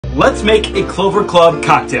let's make a Clover Club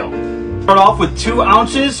cocktail. Start off with 2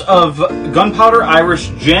 ounces of gunpowder Irish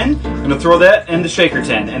gin. I'm going to throw that in the shaker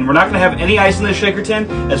tin. And we're not going to have any ice in the shaker tin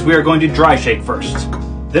as we are going to dry shake first.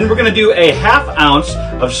 Then we're going to do a ½ ounce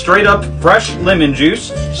of straight up fresh lemon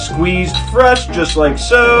juice. Squeezed fresh, just like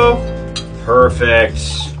so. Perfect.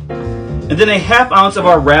 And then a ½ ounce of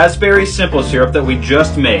our raspberry simple syrup that we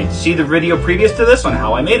just made. See the video previous to this on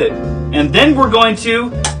how I made it. And then we're going to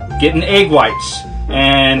get an egg whites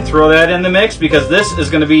and throw that in the mix because this is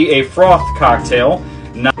going to be a froth cocktail.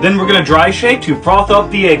 Then we're going to dry shake to froth up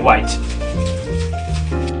the egg white.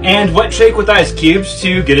 And wet shake with ice cubes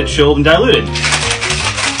to get it chilled and diluted.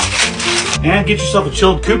 And get yourself a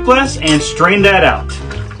chilled coupe glass and strain that out.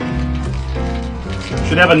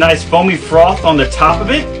 Should have a nice foamy froth on the top of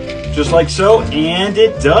it, just like so, and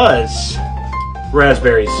it does.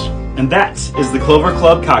 Raspberries. And that is the Clover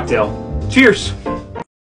Club cocktail. Cheers!